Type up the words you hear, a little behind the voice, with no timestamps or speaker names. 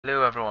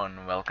Hello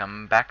everyone,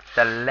 welcome back to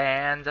the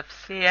land of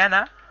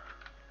Siena.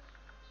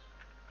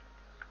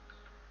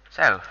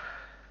 So,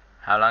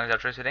 how long is our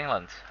truce with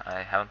England?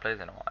 I haven't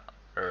played in a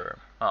while.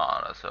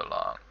 Oh, not so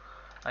long.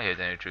 I hate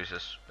any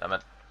truces, damn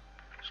it.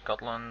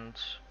 Scotland.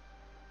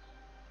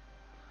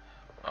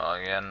 Oh,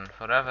 again,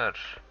 forever.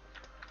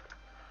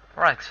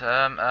 Right,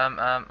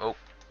 oh,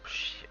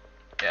 shit.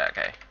 Yeah,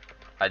 okay.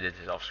 I did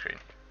this off screen.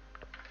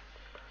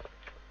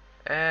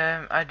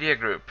 Idea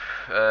group.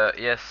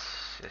 Yes,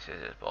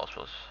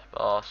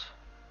 boss.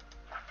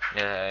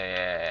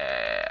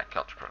 Yeah,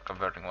 culture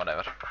converting,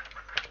 whatever.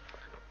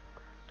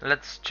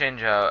 Let's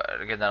change get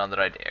another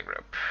idea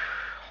group.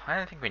 I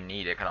don't think we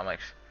need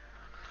economics.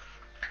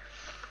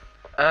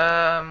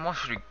 What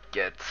should we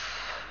get?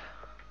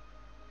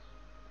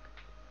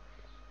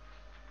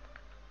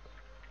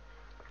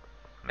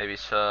 Maybe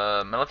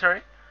some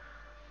military?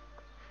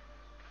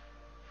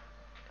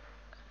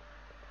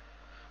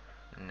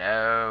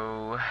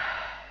 No.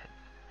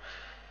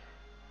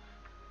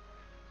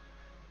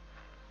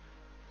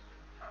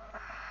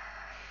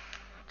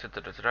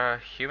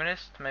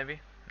 Humanist, maybe?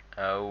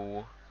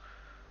 Oh.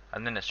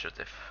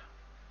 Administrative.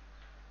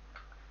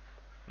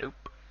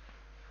 Nope.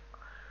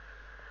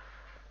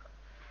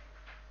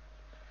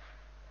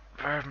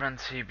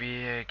 Permanency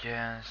be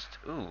against.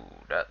 Ooh,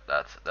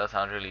 that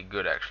sounds really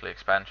good actually.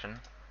 Expansion.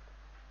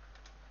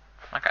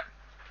 Okay.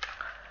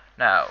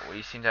 Now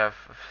we seem to have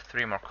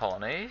 3 more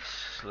colonies.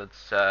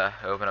 Let's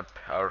open up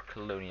our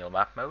colonial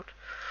map mode.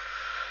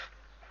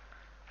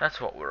 That's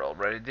what we're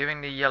already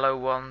doing. The yellow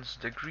ones,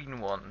 the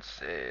green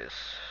ones is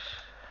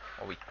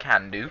what we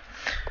can do.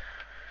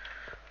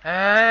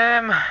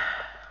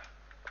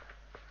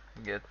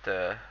 Get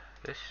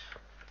this,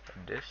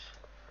 and this.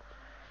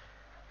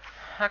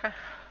 Okay,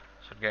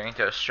 so going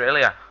to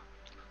Australia.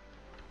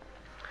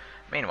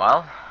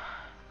 Meanwhile,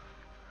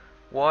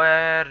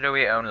 where do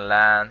we own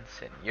lands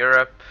in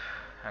Europe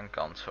and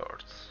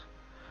consorts?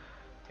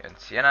 In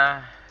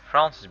Siena,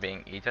 France is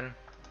being eaten.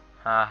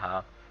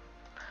 Haha.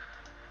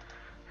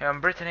 We own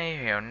Brittany,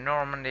 we own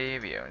Normandy,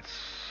 we own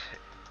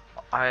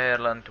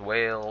Ireland,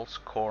 Wales,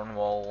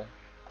 Cornwall.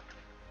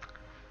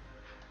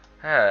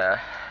 Uh,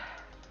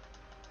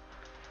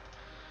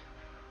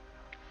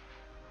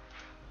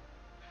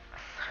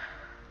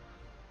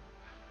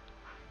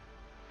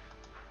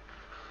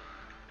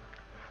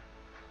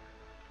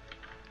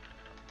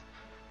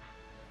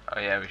 oh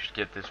yeah, we should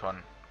get this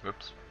one.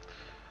 Whoops.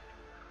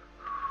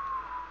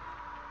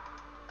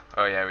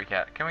 Oh yeah, we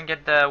can. Can we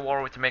get the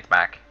war with the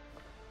Micmac?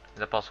 Is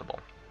that possible?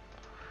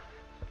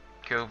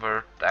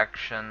 Covert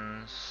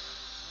actions.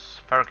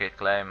 Fabricate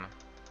claim.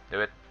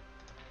 Do it.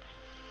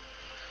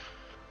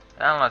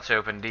 And let's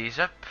open these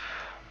up.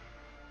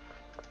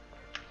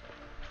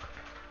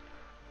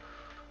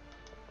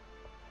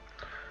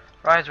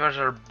 Right, where's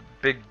our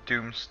big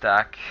doom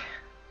stack?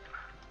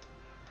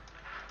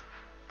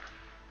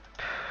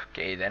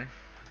 Okay then.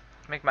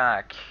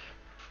 Micmac.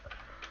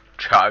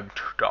 Time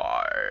to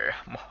die.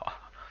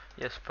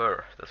 Yes,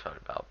 fur. That's how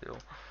about you.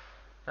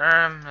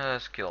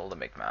 Let's kill the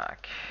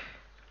Micmac.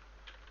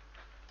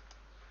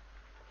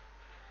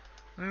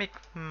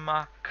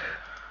 Micmac.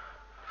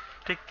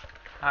 Tick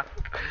tock.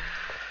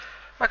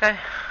 Okay,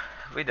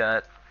 we done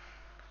it.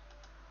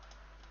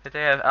 Did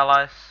they have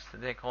allies?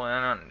 Did they call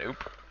in?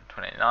 Nope.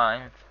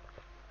 29th.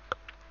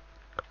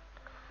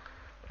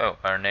 Oh,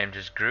 our name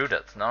just grew.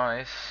 That's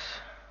nice.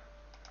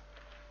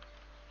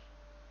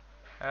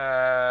 What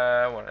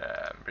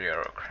a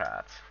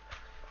bureaucrat.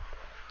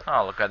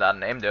 Oh, look at that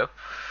name though.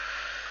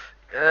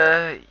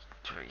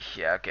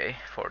 Yeah, okay,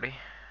 40.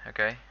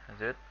 Okay,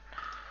 that's it.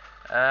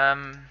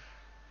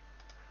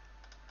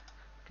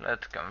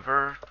 Let's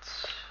convert.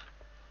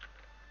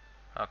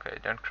 Okay,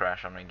 don't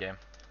crash on me, game.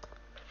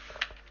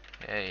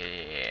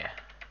 Yeah.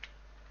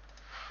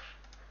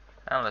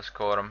 And let's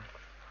score him.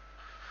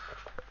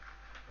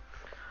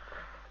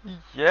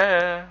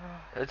 Yeah.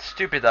 It's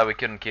stupid that we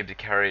couldn't keep the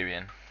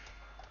Caribbean.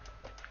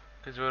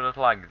 Because we would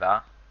like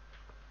that.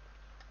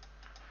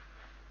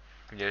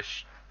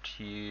 Just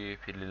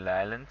stupid little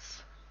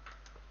islands.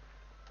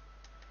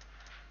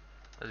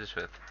 What's this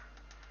with?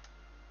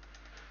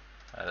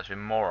 That's a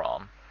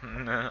moron.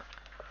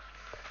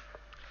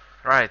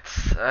 Right,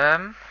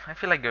 I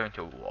feel like going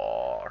to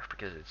war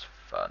because it's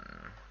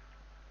fun.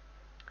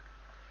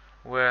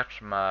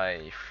 Where's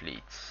my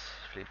fleets?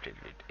 Fleet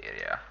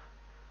area.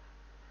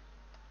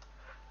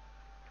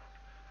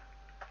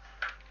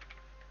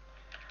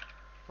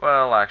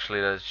 Well, actually,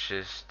 let's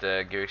just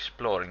go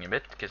exploring a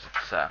bit because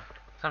it's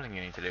something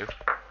you need to do.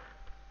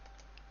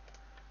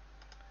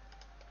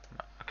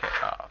 Okay,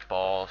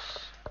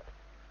 boss.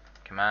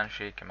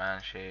 Comanche,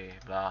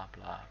 blah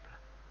blah blah.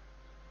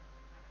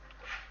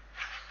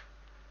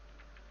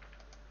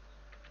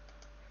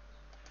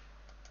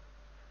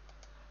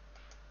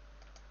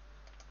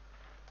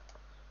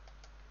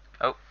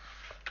 Oh,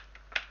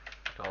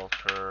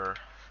 culture.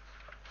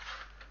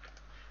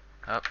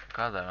 Oh,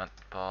 goddammit,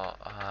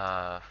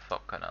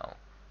 fucking hell.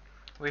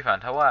 We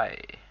found Hawaii.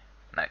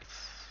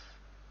 Nice.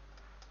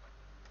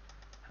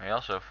 We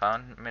also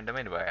found the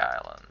Midway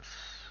Islands.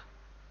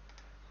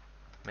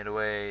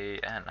 Midway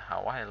and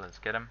Hawaii. Let's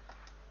get him.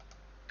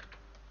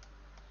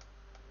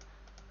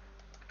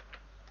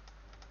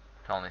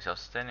 Colony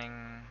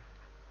sustaining.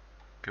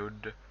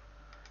 Good.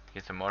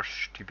 Get some more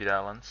stupid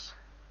islands.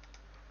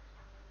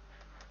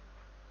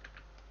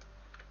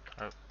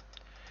 Oh.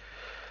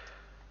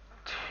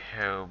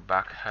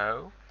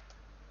 Tobacco.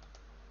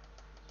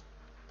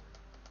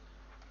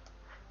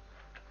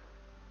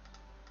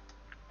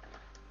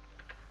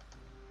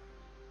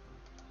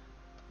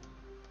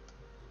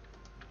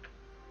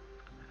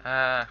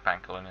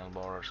 Expand colonial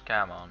borders,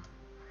 come on.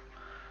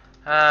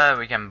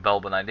 We can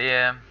bulb an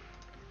idea.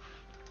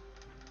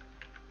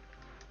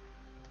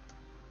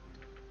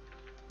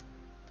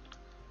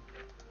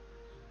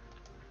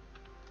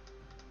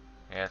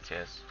 Yes,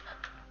 yes.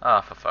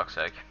 Oh, for fuck's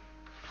sake.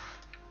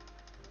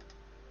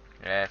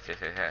 Yes, yes,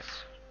 yes, yes.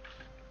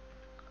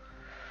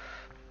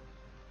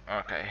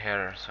 Okay,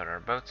 here's where our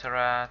boats are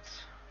at.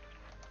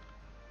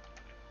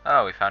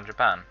 Oh, we found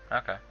Japan.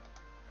 Okay.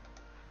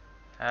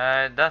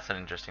 That's an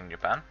interesting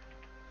Japan.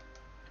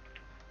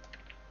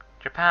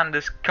 Japan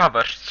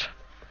discovers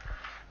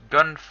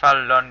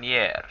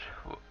Gunfalonier,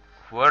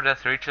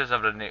 wordeth reaches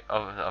of the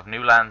of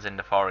new lands in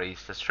the Far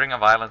East. A string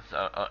of islands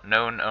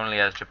known only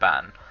as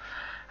Japan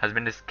has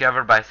been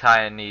discovered by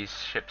Sienese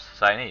ships.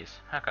 Sienese,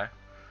 okay.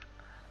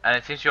 And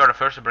it seems you are the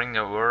first to bring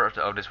the word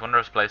of this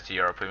wondrous place to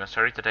Europe. We must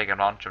hurry to take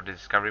advantage of the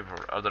discovery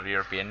for other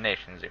European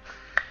nations.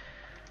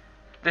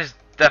 This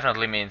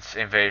definitely means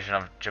invasion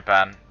of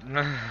Japan.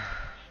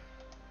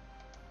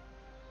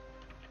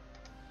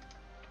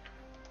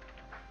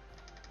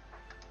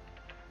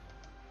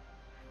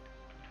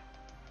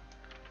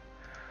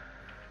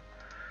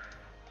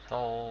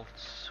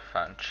 Salts,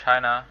 found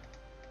China,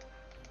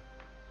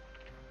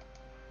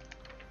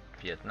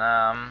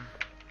 Vietnam,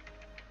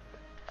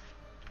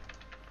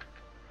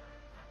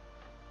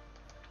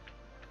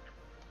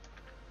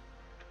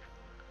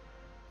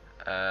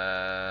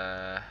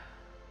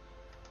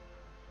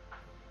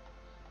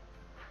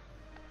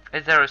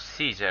 is there a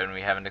sea zone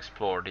we haven't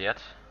explored yet?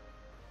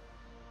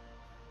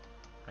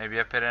 Maybe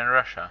up here in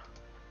Russia.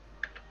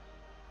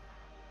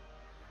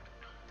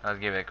 Let's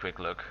give it a quick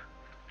look.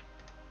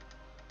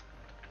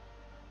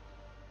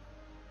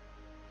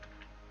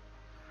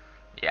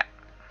 Yeah.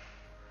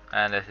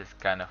 And this is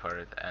kind of where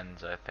it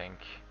ends, I think.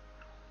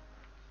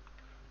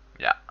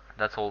 Yeah,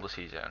 that's all the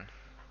sea zone.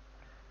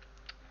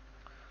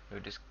 We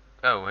just...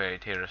 Oh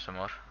wait, here is some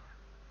more.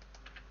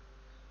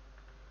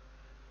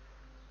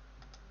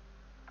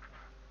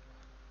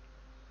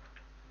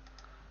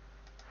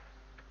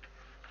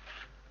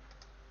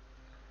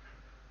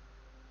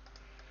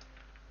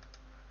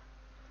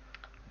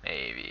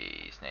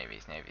 Navies,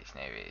 navies, navies,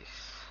 navies.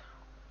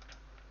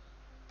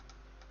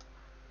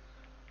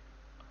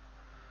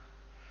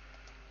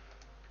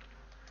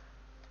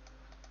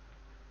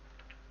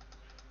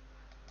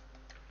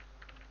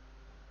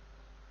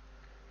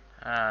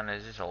 And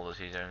is this all the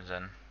sea zones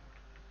then?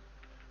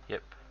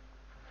 Yep.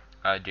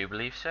 I do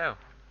believe so.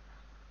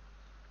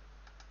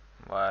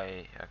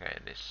 Why? Okay,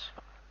 this.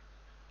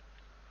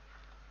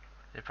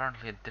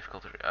 Apparently a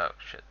difficult. Oh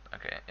shit.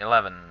 Okay,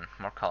 11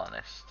 more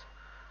colonists.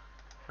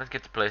 Let's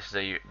get to places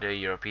that the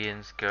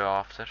Europeans go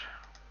after.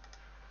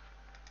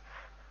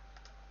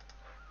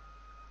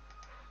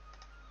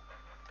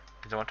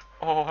 They want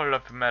all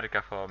of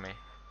America for me.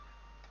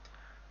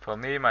 For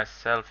me,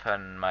 myself,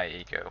 and my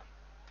ego.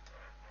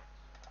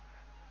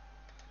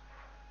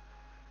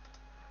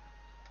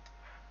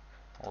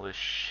 All these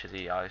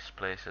shitty ice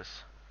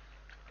places.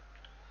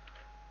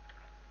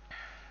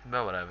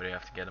 But whatever, you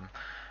have to get them.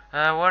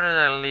 Where did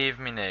I leave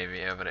me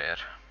navy? Over there.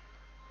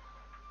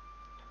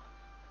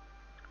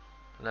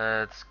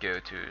 Let's go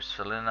to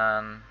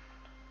Siena.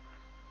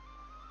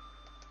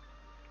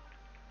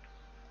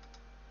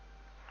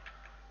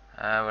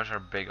 Where's our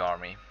big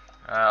army?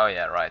 Oh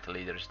yeah, right, the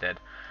leader's dead.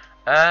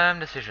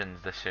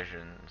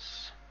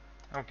 Decisions.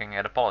 Oh, can I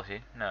get a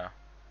policy? No.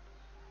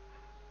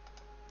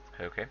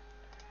 Okay.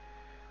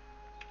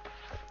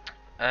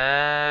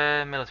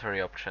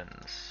 Military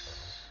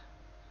options.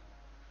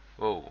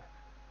 Whoa.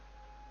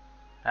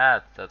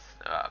 That's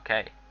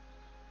okay.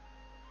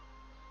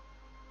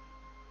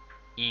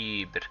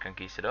 Iber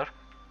Conquistador.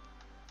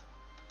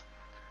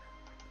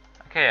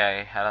 Okay,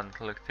 I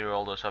hadn't looked through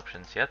all those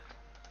options yet.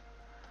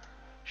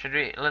 Should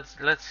we let's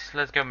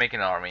go make an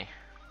army.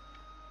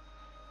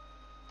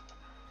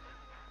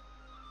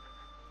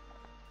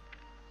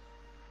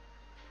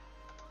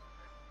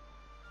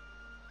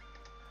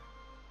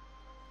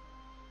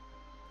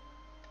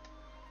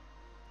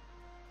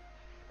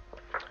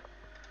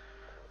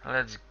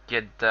 Let's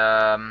get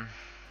 6k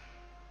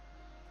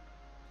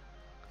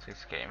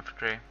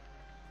infantry.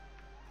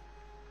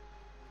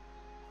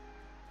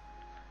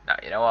 No,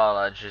 you know what?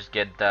 Let's just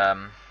get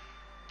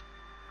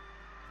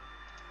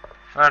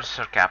where's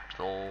our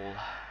capital?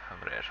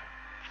 Over there.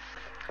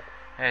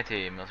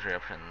 80 military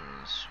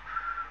options.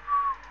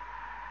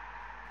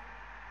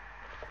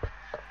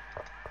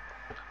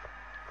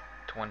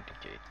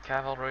 $20k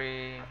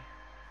cavalry.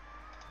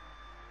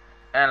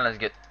 And let's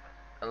get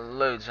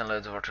loads and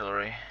loads of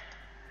artillery.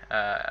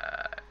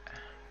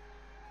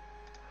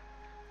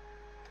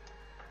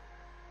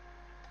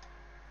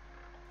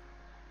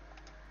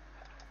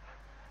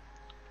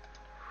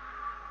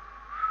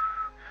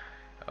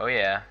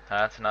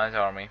 That's a nice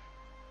army.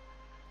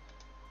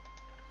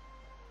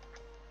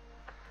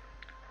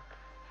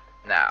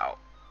 Now,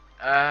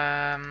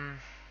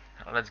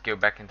 let's go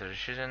back into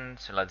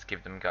decisions. So let's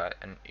give them guy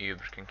an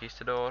Uber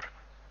Conquistador.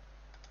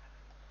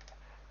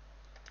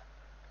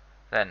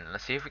 Then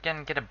let's see if we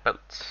can get a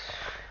boat,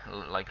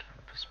 like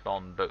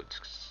spawn boats.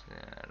 'Cause,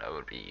 that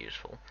would be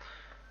useful.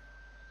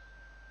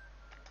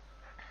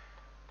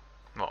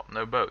 Well,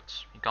 no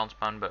boats. You can't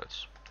spawn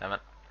boats. Damn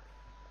it.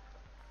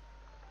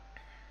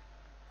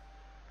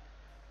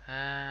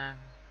 Um,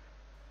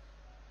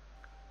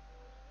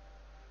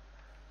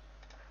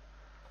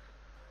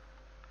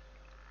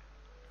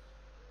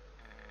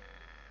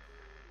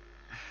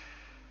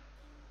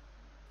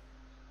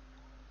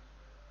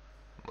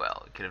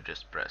 well, we could have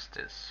just pressed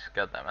this.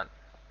 God damn it.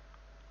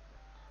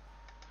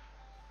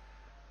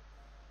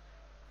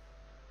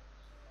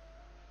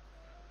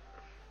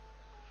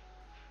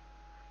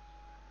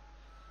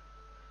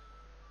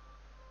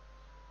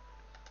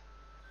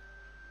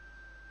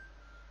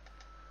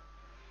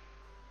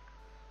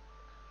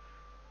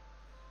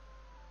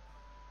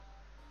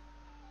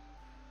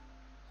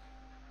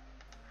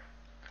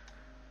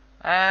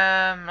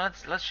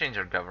 Let's change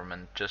our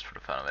government just for the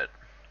fun of it.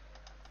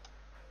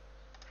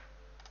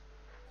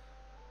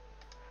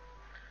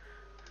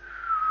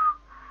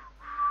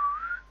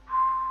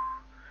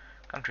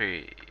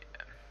 Country.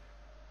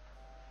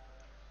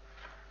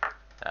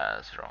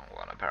 That's the wrong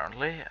one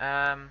apparently.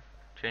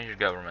 Change your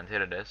government.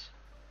 Here it is.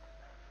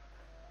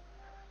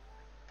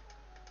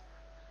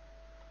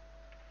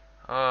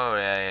 Oh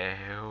yeah.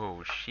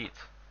 Oh shit.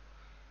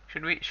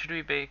 Should we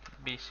be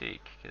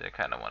Sikh? Cause I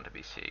kind of want to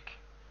be Sikh.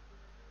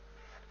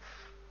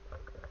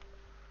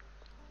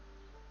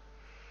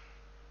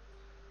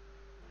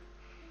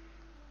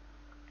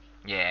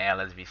 Yeah,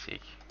 let's be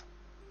Sikh.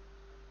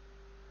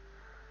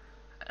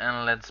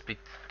 And let's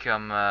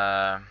become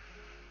a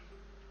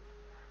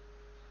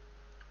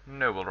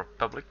noble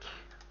republic.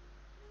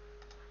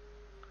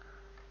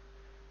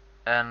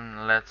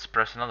 And let's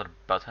press another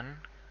button.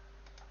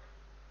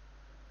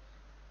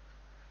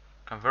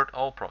 Convert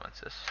all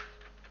provinces.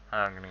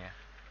 I'm gonna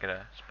get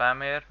a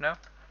spam here, no?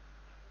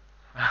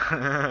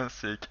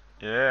 Sikh.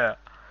 Yeah.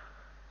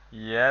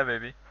 Yeah,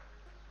 baby.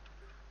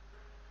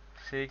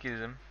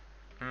 Sikhism.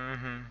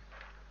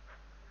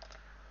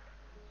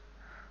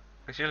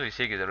 Because usually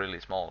Sikh is a really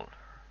small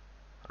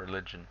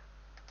religion.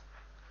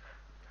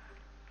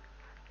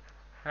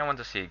 And I want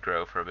to see it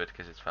grow for a bit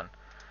because it's fun.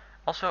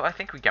 Also, I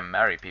think we can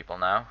marry people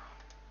now.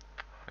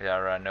 We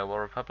are a noble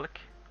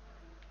republic.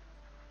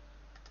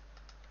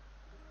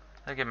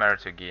 Let's get married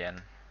to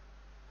Gian.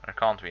 Or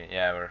can't we?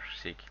 Yeah, we're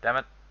Sikh. Damn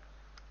it.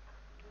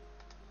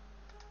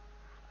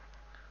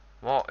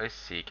 What is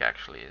Sikh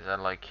actually? Is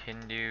that like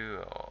Hindu?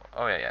 Or...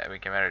 Oh yeah, we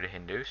can marry the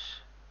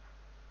Hindus.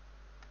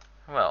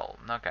 Well,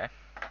 okay.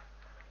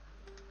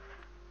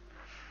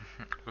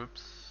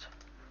 Oops.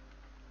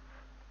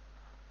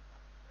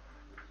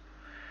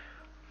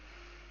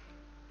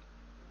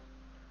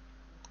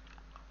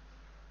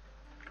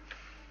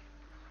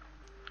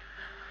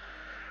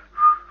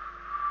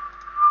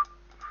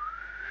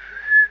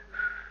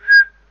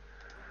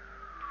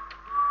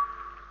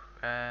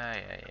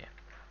 Yeah.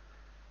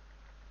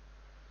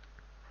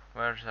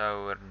 Where's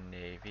our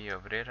navy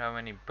over there? How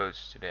many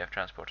boats do they have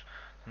transport?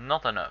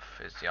 Not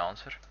enough is the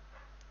answer.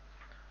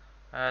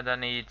 That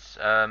needs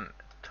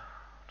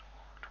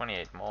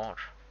 28 more.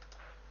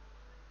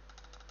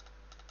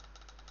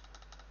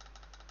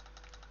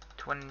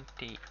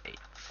 28,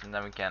 and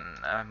then we can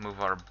move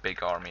our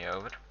big army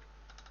over.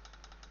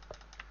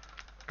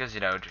 Because,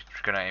 you know, just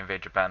gonna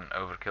invade Japan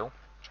overkill.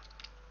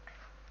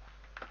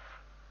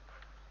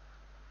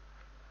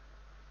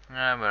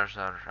 Where's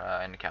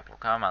our, in the capital?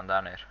 Come on,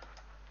 down here.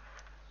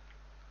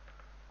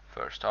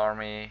 First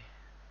army.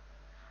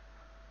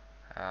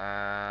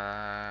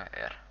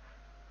 Here.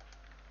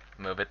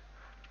 Move it.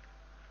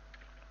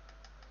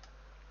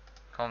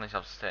 Colony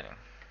self-sustaining.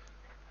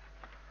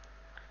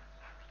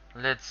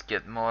 Let's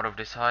get more of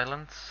these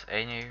islands.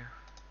 Ainu,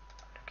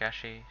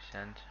 Takashi,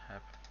 send,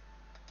 up.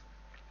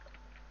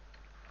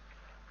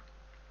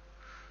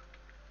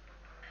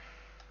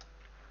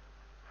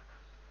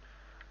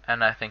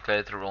 And I think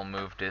later we'll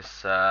move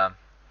this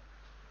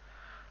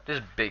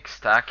this big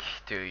stack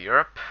to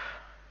Europe.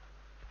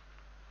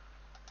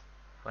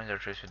 When's our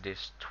truce with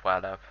this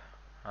twat up?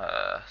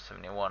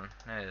 71.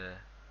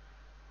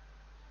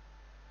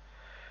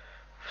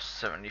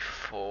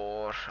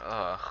 74.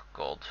 Oh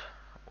god.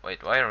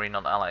 Wait, why are we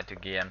not allied to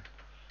Gian?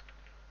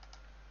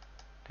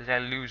 Did I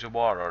lose a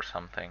war or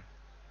something?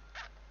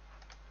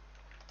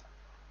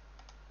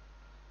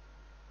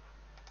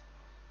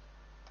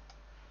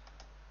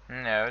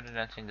 No, I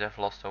didn't seem to have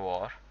lost a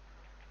war.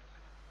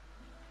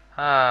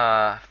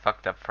 Ah,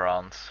 fucked up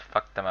France.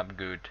 Fucked them up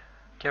good.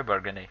 Okay,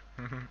 Burgundy.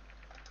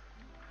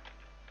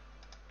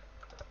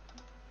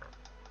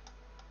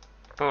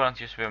 Poland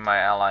used to be my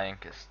ally in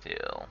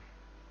Castile.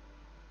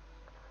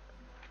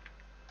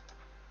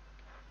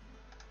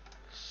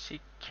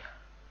 Sick.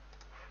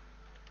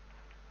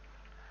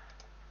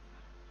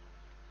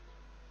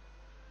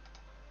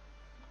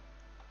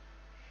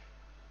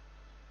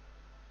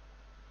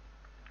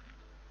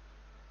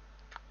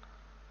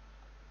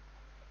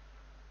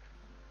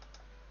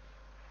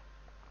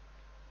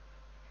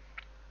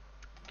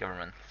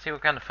 Government. Let's see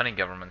what kind of funny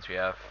governments we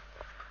have.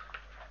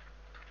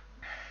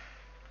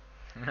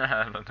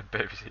 Not the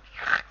baby.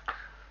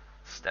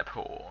 Step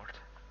horde.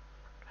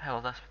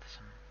 Hell, that's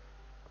some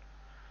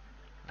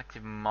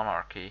elective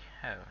monarchy.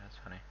 Oh, that's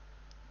funny.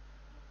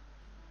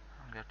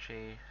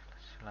 Oligarchy,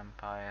 Celestial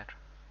Empire.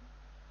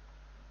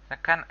 I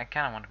kind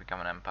of want to become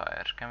an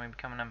empire. Can we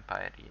become an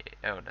empire?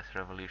 Yeah. Oh, that's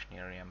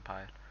revolutionary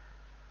empire.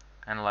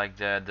 And like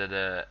isn't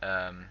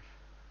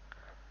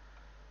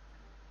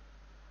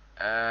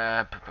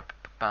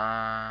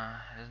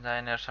that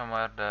in there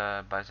somewhere?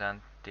 The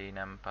Byzantine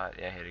Empire.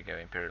 Yeah, here you go.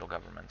 Imperial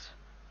governments.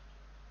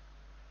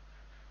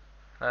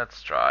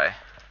 Let's try.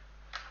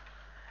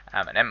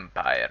 I'm an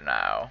empire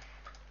now.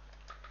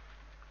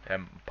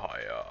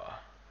 Empire.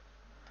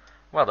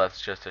 Well,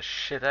 that's just a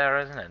shit air,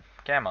 isn't it?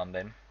 Come on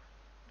then.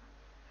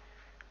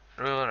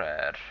 Ruler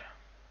air.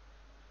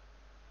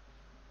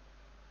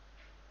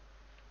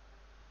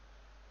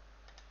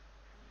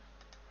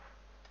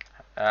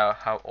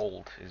 How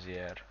old is the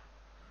air?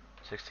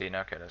 16,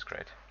 okay, that's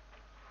great.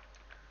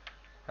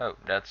 Oh,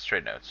 that's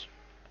trade notes.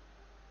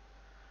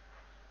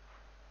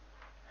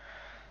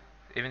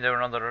 Even though we're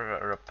not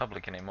a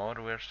republic anymore,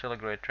 we're still a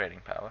great trading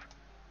power.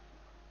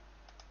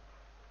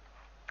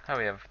 Oh,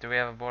 do we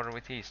have a border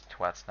with these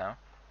twats now?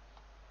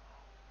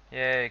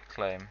 Yay,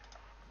 claim.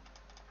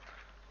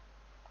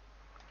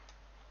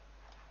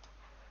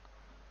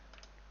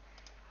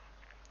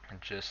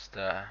 And just,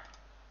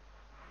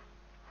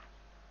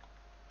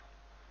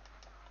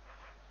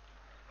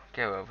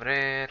 go over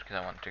there, because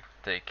I want to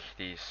take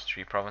these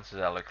 3 provinces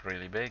that look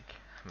really big.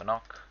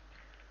 Monoc.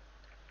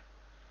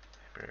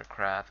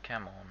 Bureaucrat,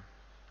 come on.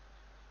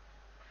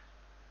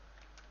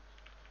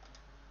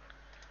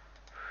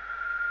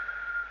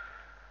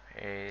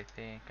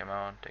 Anything, come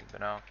on, take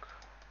Monoc.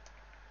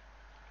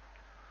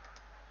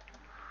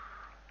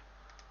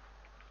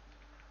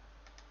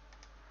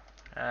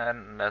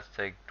 And let's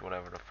take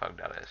whatever the fuck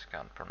that is,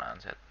 can't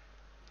pronounce it.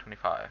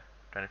 25,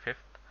 25th?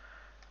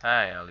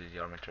 Ah, yeah, I'll use the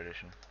army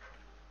tradition.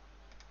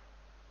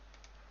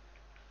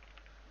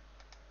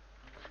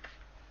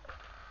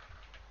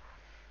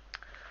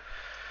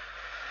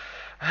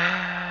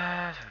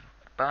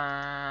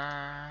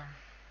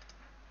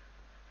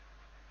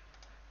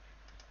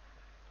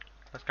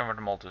 Let's convert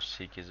them all to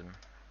Sikhism.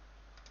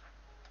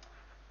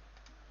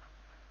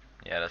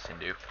 Yeah, that's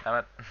Hindu. Damn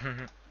it.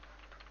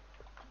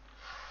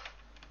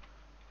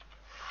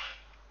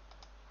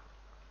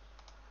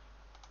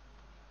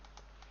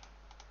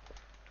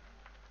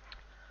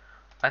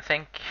 I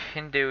think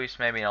Hindu is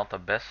maybe not the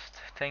best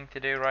thing to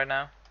do right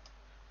now.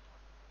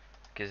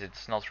 Because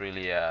it's not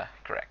really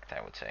correct,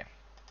 I would say.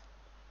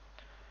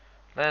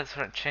 Let's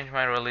change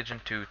my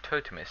religion to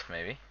Totemist,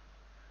 maybe.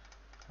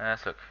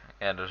 Let's look.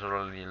 Yeah, there's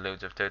already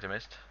loads of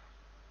Totemist.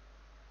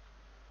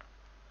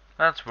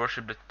 Let's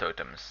worship the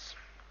totems.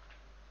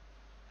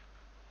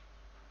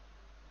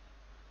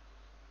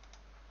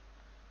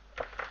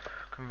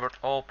 Convert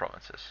all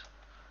provinces.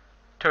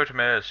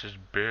 Totemist is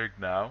big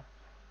now.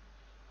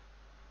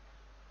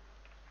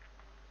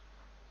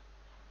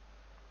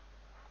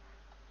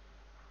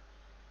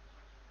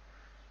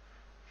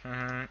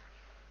 Hmm.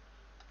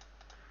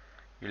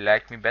 You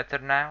like me better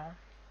now?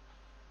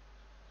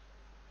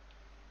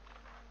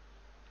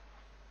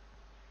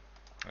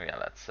 Yeah,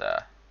 let's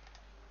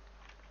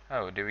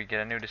oh, do we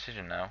get a new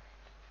decision now?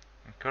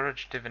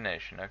 Encourage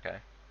divination, okay.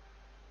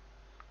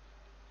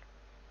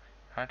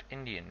 Found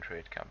Indian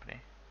Trade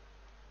Company.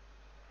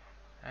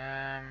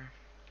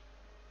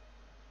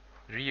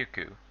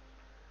 Ryukyu.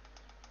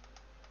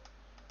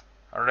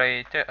 Are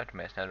they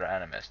totemist, not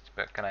animist?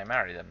 But can I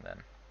marry them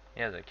then?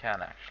 Yes, I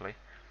can actually.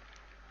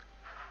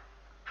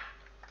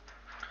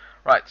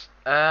 Right.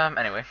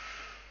 Anyway.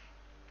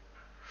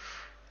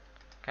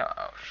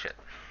 Oh shit!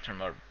 Some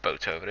more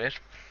boats over there.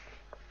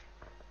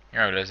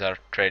 Oh, those are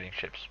trading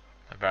ships,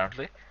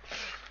 apparently.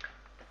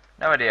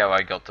 No idea how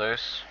I got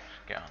those.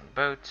 Get on the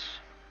boat.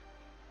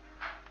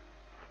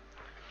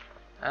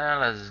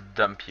 And let's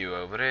dump you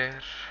over there.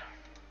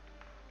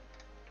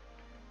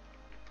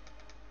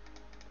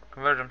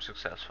 Convert them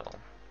successful.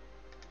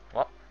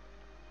 What?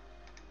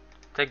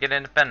 Take it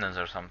independence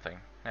or something.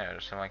 Yeah,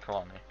 they're still my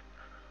colony.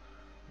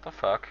 What the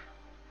fuck?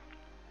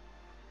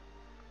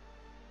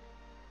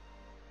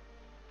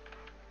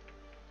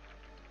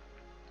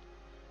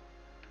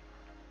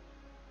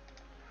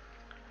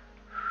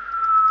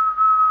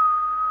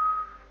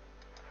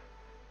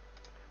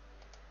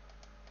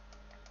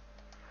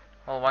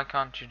 Well, why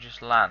can't you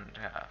just land?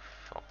 Ah,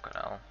 fucking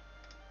hell.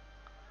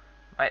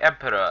 My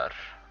emperor.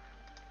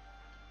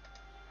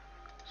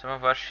 Some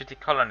of our shitty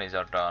colonies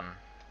are done.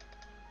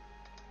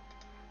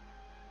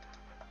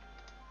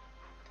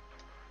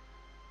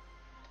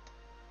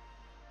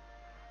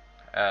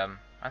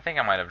 I think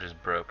I might have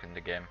just broken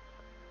the game.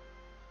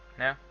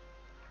 No?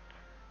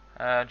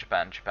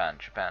 Japan, Japan,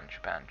 Japan,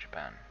 Japan,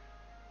 Japan.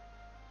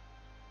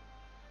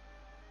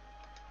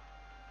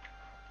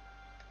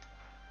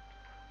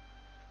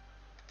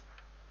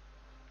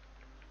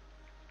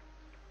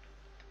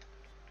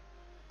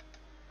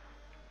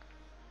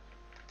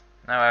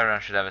 Now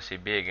everyone should have a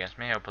CB against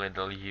me, hopefully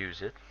they'll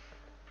use it.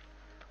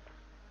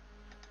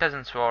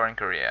 Peasants war in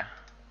Korea.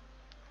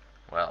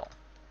 Well.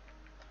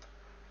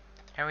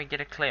 Can we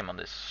get a claim on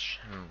this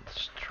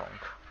strong?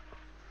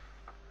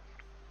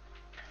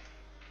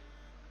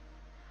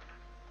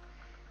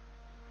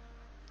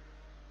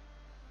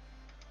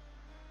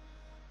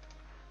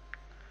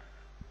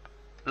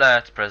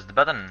 Let's press the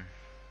button.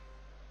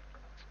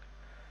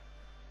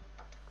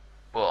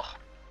 Ugh.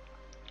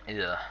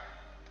 Yeah.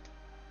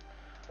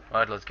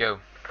 Alright, let's go.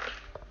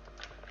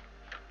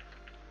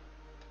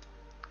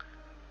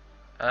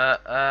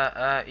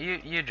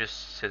 You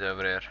just sit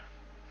over there.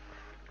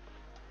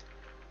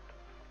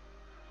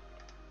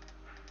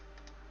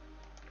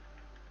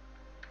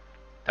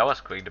 That was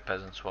quick, the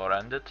peasants war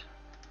ended.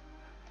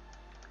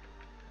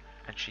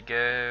 Let she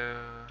go.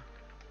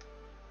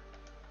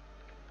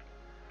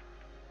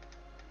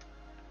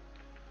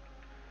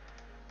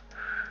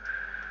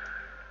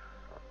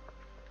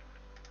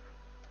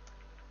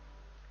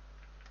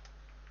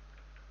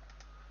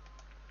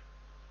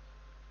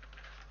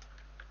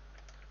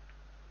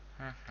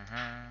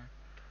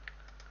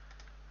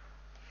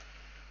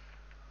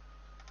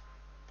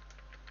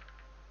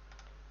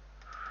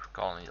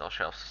 Colonies are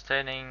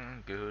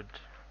self-sustaining, good.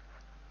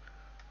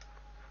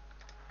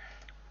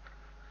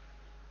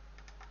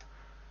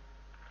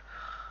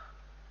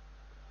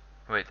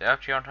 Wait, they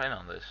actually aren't in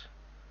on this.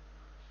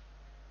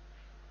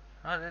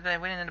 Oh, did they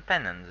win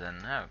independence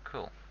then? Oh,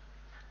 cool.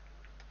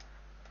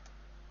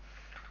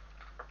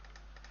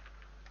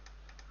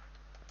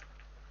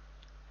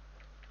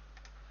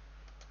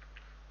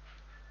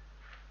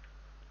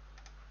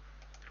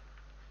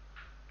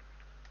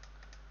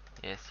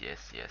 Yes,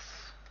 yes, yes.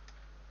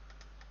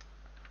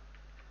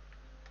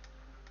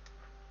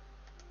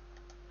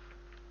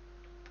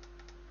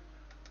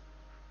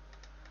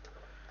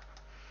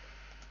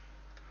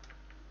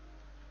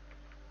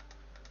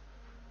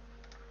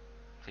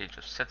 Siege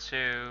of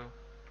Setsu.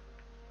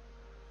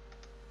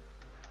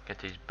 Get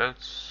these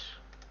boats.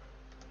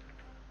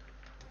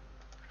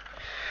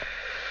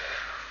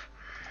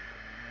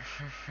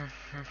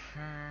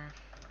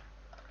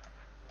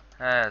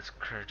 Let's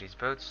clear these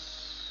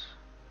boats.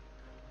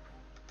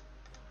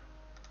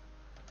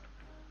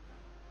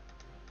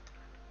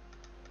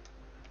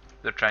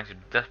 They're trying to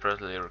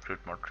desperately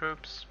recruit more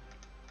troops.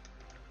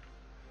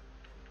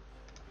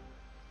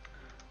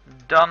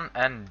 Done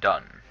and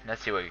done.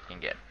 Let's see what we can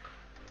get.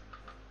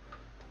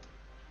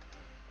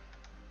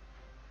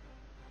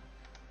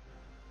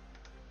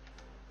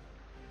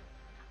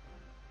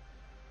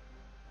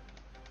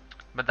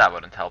 But that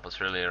wouldn't help us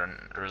really in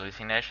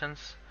releasing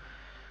nations.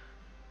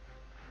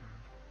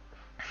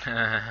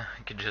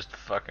 Could just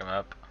fuck him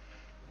up.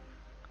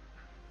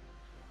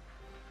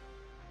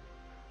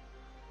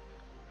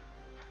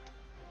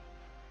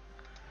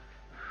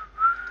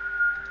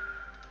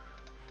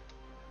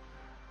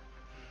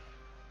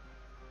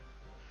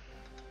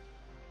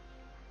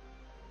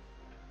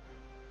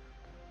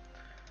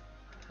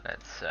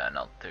 Let's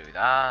not do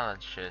that.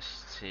 Let's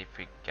just see if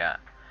we got.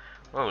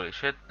 Holy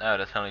shit! Oh,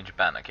 that's only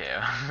Japan. Okay,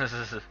 this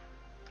is.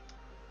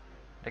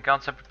 They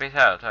can't separate peace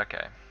out.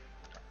 Okay.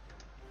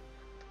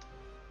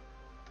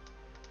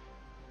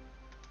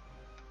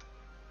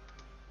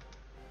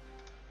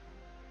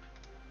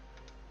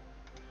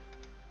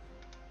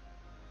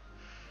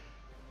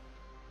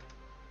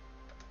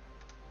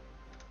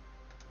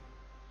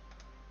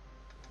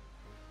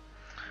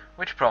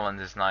 Which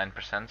province is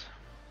 9%?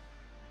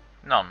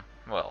 None.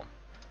 Well.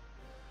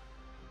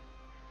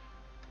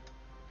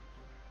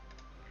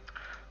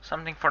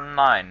 Something for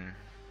 9.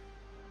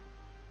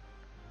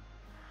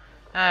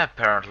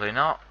 Apparently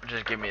not.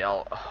 Just give me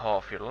all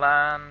half your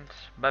land.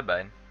 Bye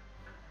bye.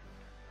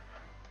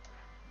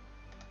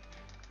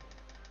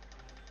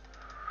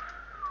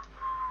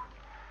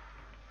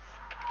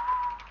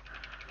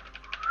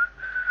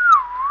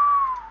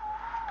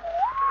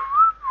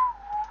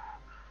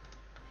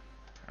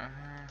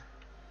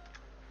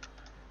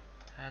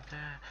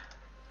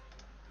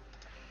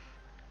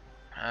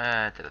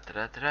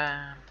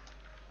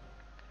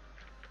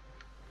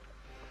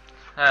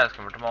 Let's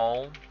convert them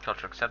all.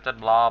 Culture accepted.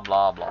 Blah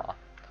blah blah.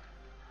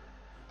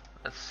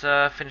 Let's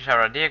finish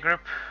our idea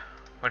group,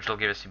 which will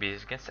give us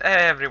CBs against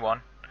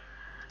everyone.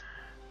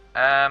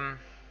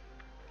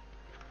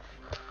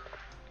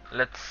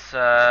 Let's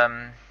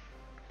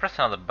press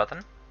another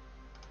button.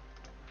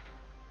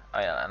 Oh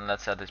yeah, and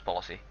let's add this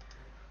policy.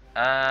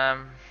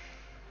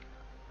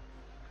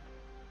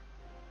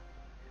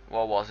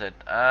 What was it?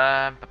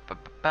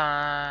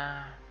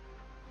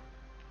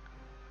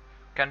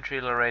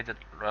 Country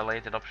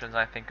related options,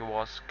 I think it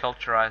was.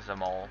 Culturize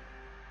them all.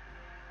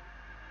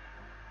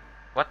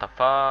 What the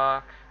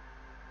fuck?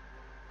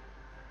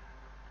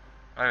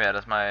 Oh yeah,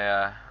 that's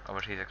my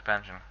overseas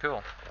expansion.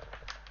 Cool.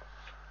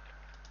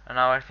 And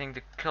now I think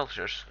the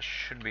cultures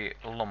should be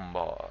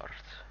Lombard.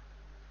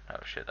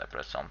 Oh shit, I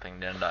pressed something,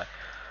 didn't I?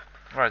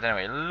 Right,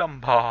 anyway,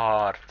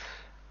 Lombard.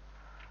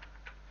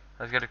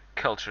 Let's get a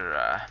culture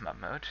map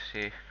mode.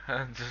 See,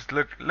 just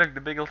look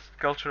the biggest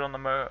culture on the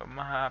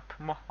map.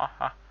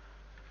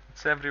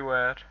 It's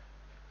everywhere.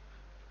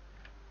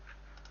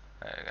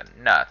 I got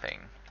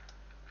nothing.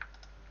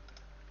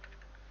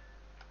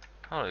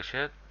 Holy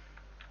shit.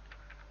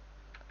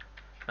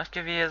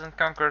 Muscovy hasn't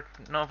conquered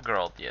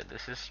Novgorod yet.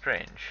 This is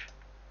strange.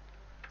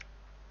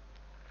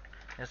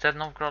 Instead,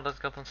 Novgorod has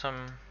gotten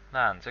some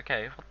lands.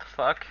 Okay, what the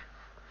fuck?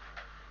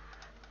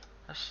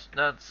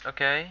 That's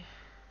okay.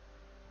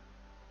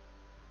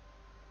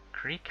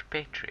 Greek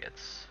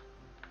Patriots.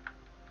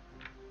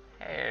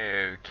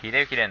 Okie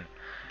dokie then.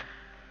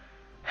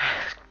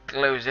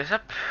 Close this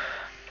up.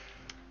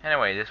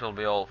 Anyway, this will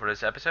be all for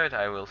this episode.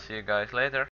 I will see you guys later.